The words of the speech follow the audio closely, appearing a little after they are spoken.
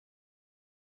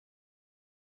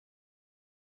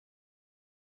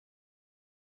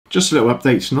Just a little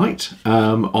update tonight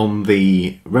on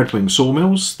the Red Wing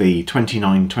Sawmills, the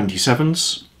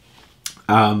 2927s.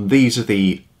 These are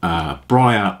the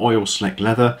Briar Oil Slick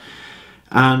Leather,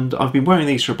 and I've been wearing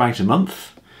these for about a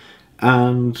month.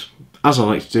 And as I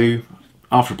like to do,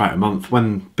 after about a month,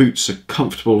 when boots are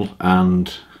comfortable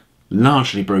and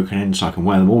largely broken in so I can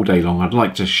wear them all day long, I'd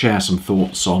like to share some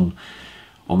thoughts on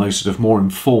those sort of more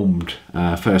informed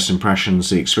first impressions,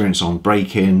 the experience on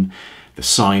break-in, the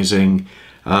sizing.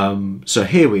 So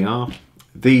here we are.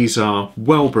 These are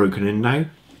well broken in now.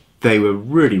 They were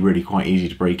really quite easy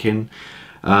to break in,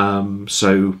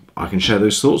 so I can share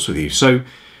those thoughts with you. So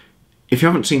if you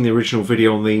haven't seen the original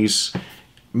video on these,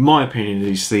 my opinion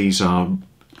is these are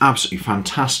absolutely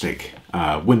fantastic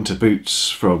winter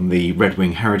boots from the Red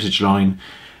Wing Heritage line,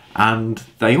 and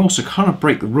they also kind of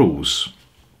break the rules.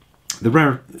 The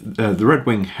Red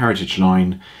Wing Heritage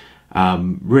line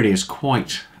really is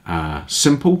quite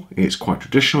simple. It's quite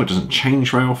traditional. It doesn't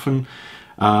change very often,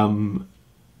 and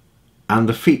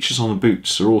the features on the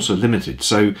boots are also limited.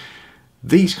 So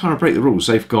these kind of break the rules.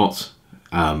 They've got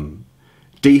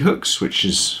D hooks, which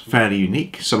is fairly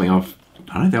unique. Something I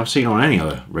don't think I've seen on any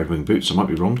other Red Wing boots. I might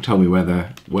be wrong. Tell me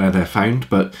where they're found.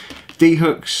 But D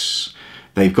hooks.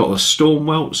 They've got the storm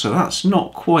welt, so that's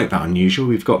not quite that unusual.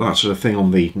 We've got that sort of thing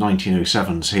on the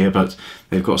 1907s here, but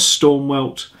they've got a storm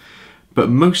welt. But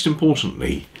most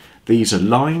importantly, these are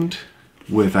lined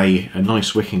with a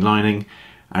nice wicking lining,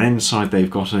 and inside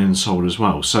they've got an insole as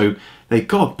well. So they've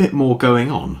got a bit more going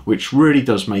on, which really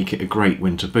does make it a great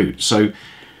winter boot. So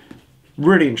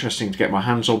really interesting to get my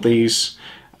hands on these,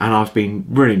 and I've been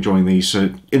really enjoying these.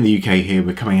 So in the UK here,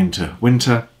 we're coming into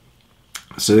winter,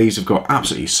 so these have got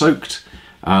absolutely soaked.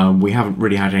 We haven't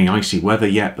really had any icy weather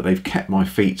yet, but they've kept my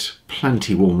feet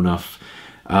plenty warm enough.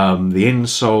 The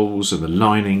insoles and the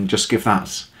lining just give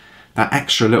that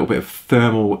extra little bit of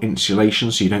thermal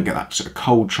insulation, so you don't get that sort of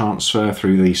cold transfer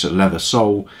through the sort of leather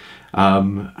sole,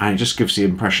 and it just gives the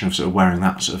impression of sort of wearing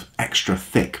that sort of extra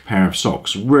thick pair of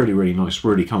socks. Really nice,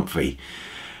 really comfy.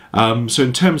 So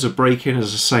in terms of break-in,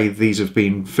 as I say, these have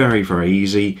been very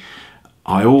easy.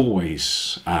 I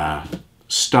always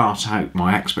start out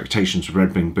my expectations of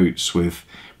Red Wing boots with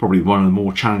probably one of the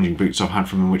more challenging boots I've had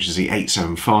from them, which is the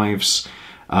 875s.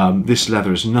 This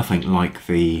leather is nothing like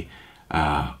the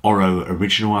Oro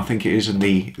original, I think it is, in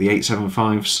the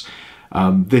 875s.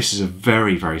 This is a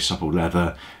very supple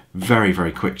leather,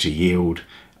 very quick to yield,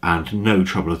 and no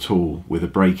trouble at all with a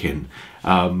break-in.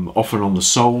 Often on the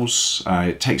soles,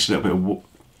 it takes a little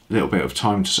bit of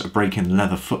time to sort of break in the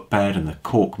leather footbed and the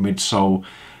cork midsole.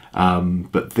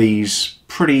 But these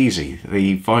pretty easy.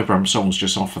 The Vibram soles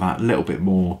just offer that little bit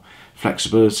more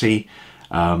flexibility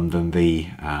than the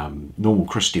normal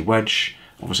Christy wedge.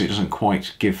 Obviously it doesn't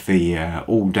quite give the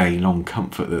all day long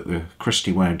comfort that the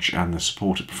Christy wedge and the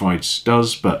support it provides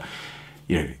does, but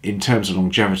you know, in terms of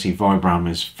longevity, Vibram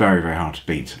is very hard to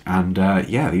beat. And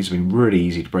yeah, these have been really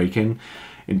easy to break in.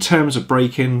 In terms of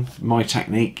break-in, my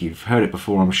technique, you've heard it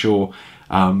before I'm sure,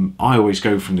 I always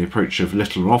go from the approach of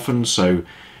little and often. So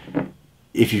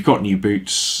if you've got new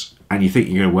boots and you think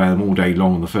you're going to wear them all day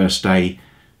long on the first day,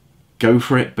 go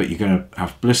for it, but you're going to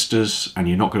have blisters and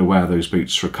you're not going to wear those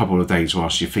boots for a couple of days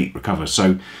whilst your feet recover.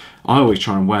 So I always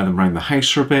try and wear them around the house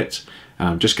for a bit,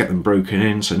 just get them broken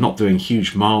in, so not doing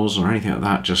huge miles or anything like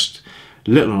that, just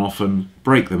little and often,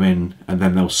 break them in, and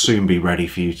then they'll soon be ready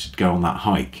for you to go on that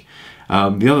hike.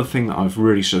 The other thing that I've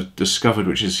really sort of discovered,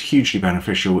 which is hugely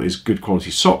beneficial, is good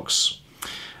quality socks.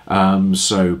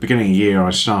 So beginning of the year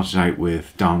I started out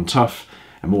with Darn Tough,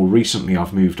 and more recently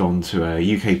I've moved on to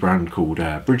a UK brand called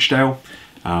Bridgedale,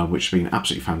 which has been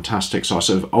absolutely fantastic. So I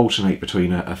sort of alternate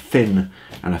between a thin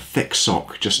and a thick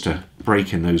sock just to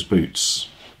break in those boots.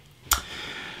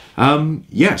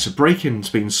 Yeah, so break-in's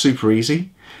been super easy.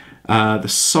 The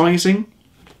sizing,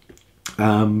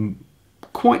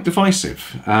 quite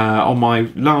divisive. On my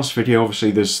last video,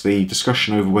 obviously there's the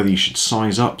discussion over whether you should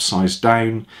size up, size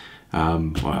down.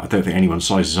 Well, I don't think anyone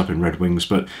sizes up in Red Wings,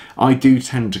 but I do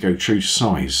tend to go true to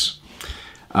size.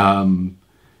 Now,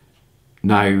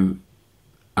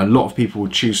 a lot of people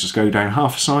would choose to go down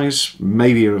half a size,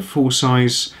 maybe a full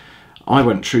size. I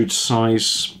went true to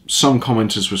size. Some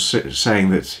commenters were saying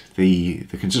that the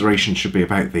consideration should be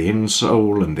about the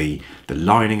insole and the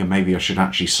lining, and maybe I should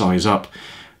actually size up.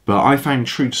 But I found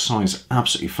true to size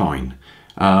absolutely fine.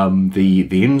 The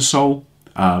insole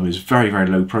is very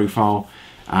low profile,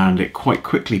 and it quite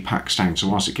quickly packs down. So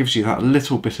whilst it gives you that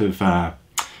little bit of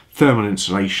thermal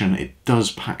insulation, it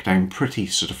does pack down pretty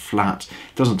sort of flat.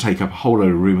 It doesn't take up a whole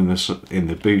load of room in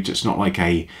the boot. It's not like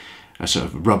a sort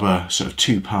of rubber sort of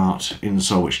two-part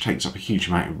insole which takes up a huge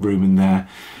amount of room in there.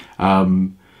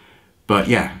 But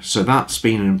yeah, so that's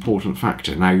been an important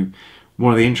factor. Now,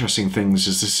 one of the interesting things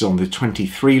is this is on the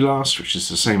 23 last, which is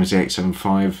the same as the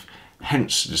 875,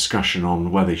 hence the discussion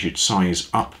on whether you should size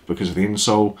up because of the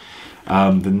insole.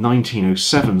 The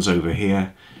 1907s over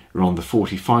here are on the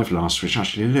 45 last, which is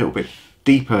actually a little bit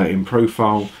deeper in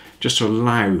profile, just to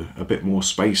allow a bit more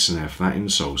space in there for that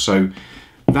insole. So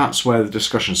that's where the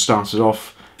discussion started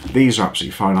off. These are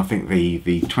absolutely fine. I think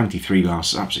the 23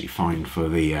 last is absolutely fine for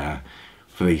the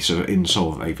sort of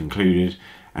insole that they've included.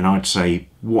 And I'd say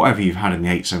whatever you've had in the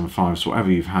 875s,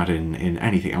 whatever you've had in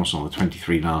anything else on the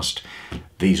 23 last,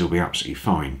 these will be absolutely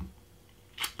fine.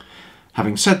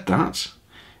 Having said that,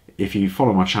 if you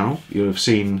follow my channel, you'll have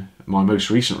seen my most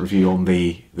recent review on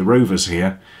the Rovers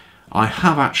here. I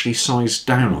have actually sized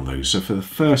down on those. So for the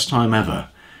first time ever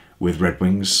with Red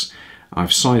Wings,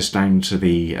 I've sized down to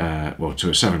the, well, to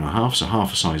a 7.5, so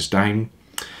half a size down.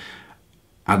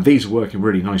 And these are working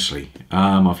really nicely.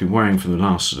 I've been wearing for the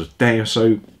last sort of day or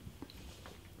so,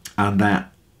 and they're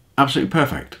absolutely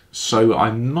perfect. So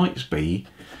I might be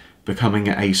becoming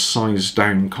a size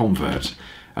down convert.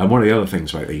 And one of the other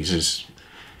things about these is,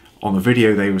 on the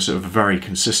video they were sort of a very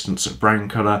consistent sort of brown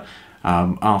colour.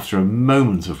 After a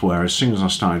moment of wear, as soon as I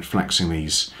started flexing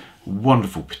these,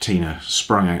 wonderful patina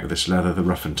sprung out of this leather, the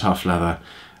rough and tough leather,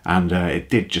 and it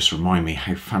did just remind me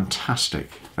how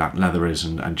fantastic that leather is,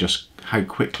 and just how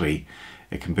quickly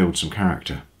it can build some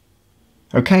character.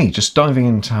 Okay, just diving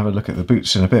in to have a look at the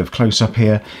boots in a bit of close-up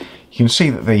here. You can see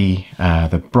that the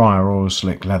Briar Oil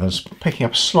Slick leather's picking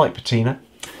up a slight patina,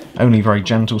 only very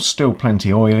gentle, still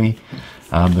plenty oily.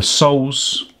 The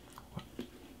soles,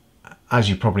 as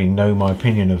you probably know, my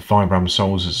opinion of Vibram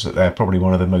soles is that they're probably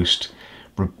one of the most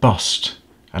robust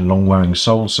and long-wearing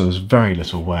soles, so there's very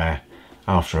little wear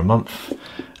after a month.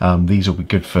 These will be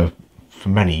good for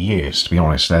many years, to be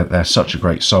honest. They're such a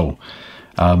great sole.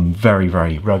 Very,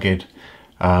 very rugged.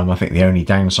 I think the only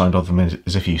downside of them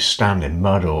is if you stand in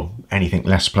mud or anything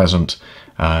less pleasant,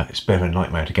 it's a bit of a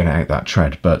nightmare to get it out that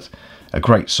tread, but a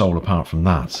great sole apart from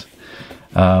that.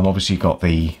 Obviously you've got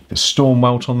the storm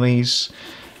welt on these,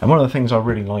 and one of the things I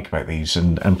really like about these,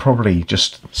 and probably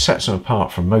just sets them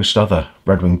apart from most other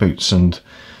Red Wing boots, and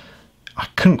I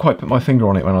couldn't quite put my finger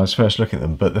on it when I was first looking at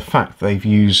them, but the fact they've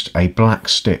used a black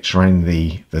stitch around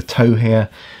the toe here,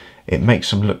 it makes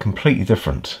them look completely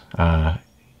different.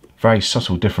 Very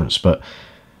subtle difference, but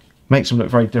makes them look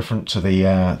very different to the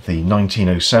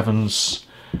 1907s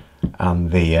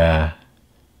and the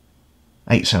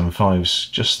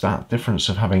 875s. Just that difference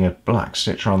of having a black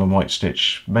stitch rather than white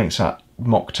stitch makes that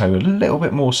mock toe a little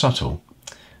bit more subtle.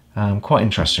 Quite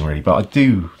interesting really, but I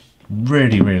do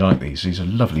really like these. These are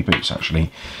lovely boots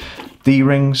actually.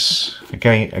 D-rings,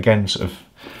 again sort of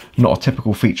not a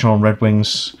typical feature on Red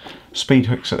Wings. Speed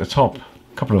hooks at the top.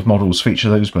 A couple of models feature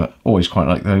those, but always quite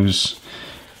like those.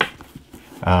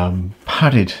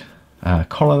 Padded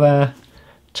collar there,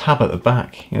 tab at the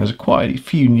back. You know, there's quite a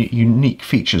few unique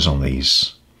features on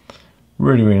these.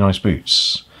 Really nice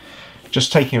boots.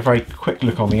 Just taking a very quick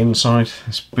look on the inside.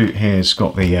 This boot here has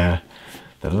got the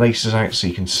laces out, so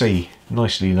you can see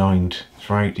nicely lined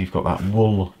throughout. You've got that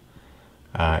wool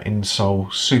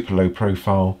insole, super low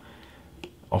profile,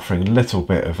 offering a little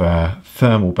bit of a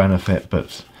thermal benefit,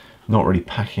 but not really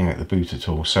packing out the boot at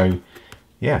all. So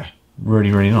yeah,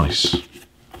 really nice.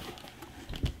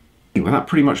 Well, that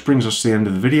pretty much brings us to the end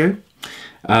of the video.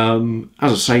 As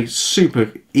I say,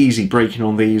 super easy breaking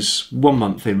on these. 1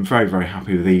 month in, very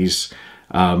happy with these.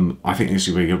 I think this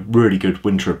will be a really good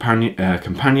winter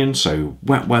companion. So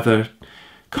wet weather,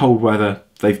 cold weather,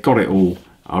 they've got it all.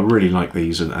 I really like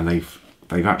these, and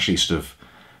they've actually sort of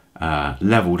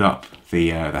leveled up the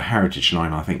heritage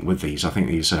line. I think with these, I think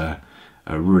these are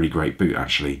a really great boot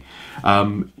actually.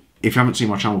 If you haven't seen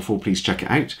my channel before, please check it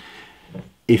out.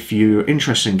 If you're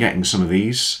interested in getting some of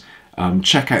these,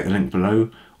 check out the link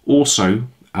below. Also,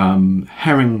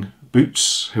 Herring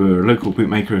Boots, who are a local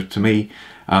bootmaker to me,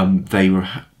 they were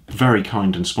very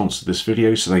kind and sponsored this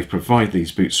video, so they've provided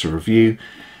these boots for review.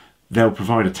 They'll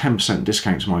provide a 10%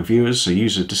 discount to my viewers, so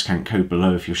use the discount code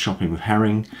below if you're shopping with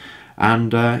Herring.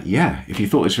 And yeah, if you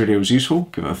thought this video was useful,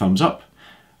 give it a thumbs up.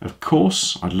 Of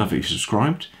course, I'd love it if you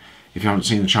subscribed. If you haven't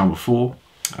seen the channel before,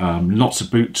 lots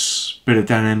of boots, bit of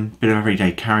denim, bit of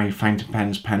everyday carry, fountain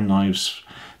pens, pen knives,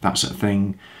 that sort of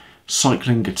thing.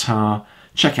 Cycling, guitar.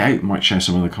 Check it out, might share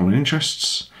some other common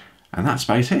interests. And that's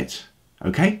about it.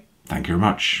 Okay, thank you very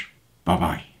much. Bye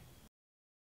bye.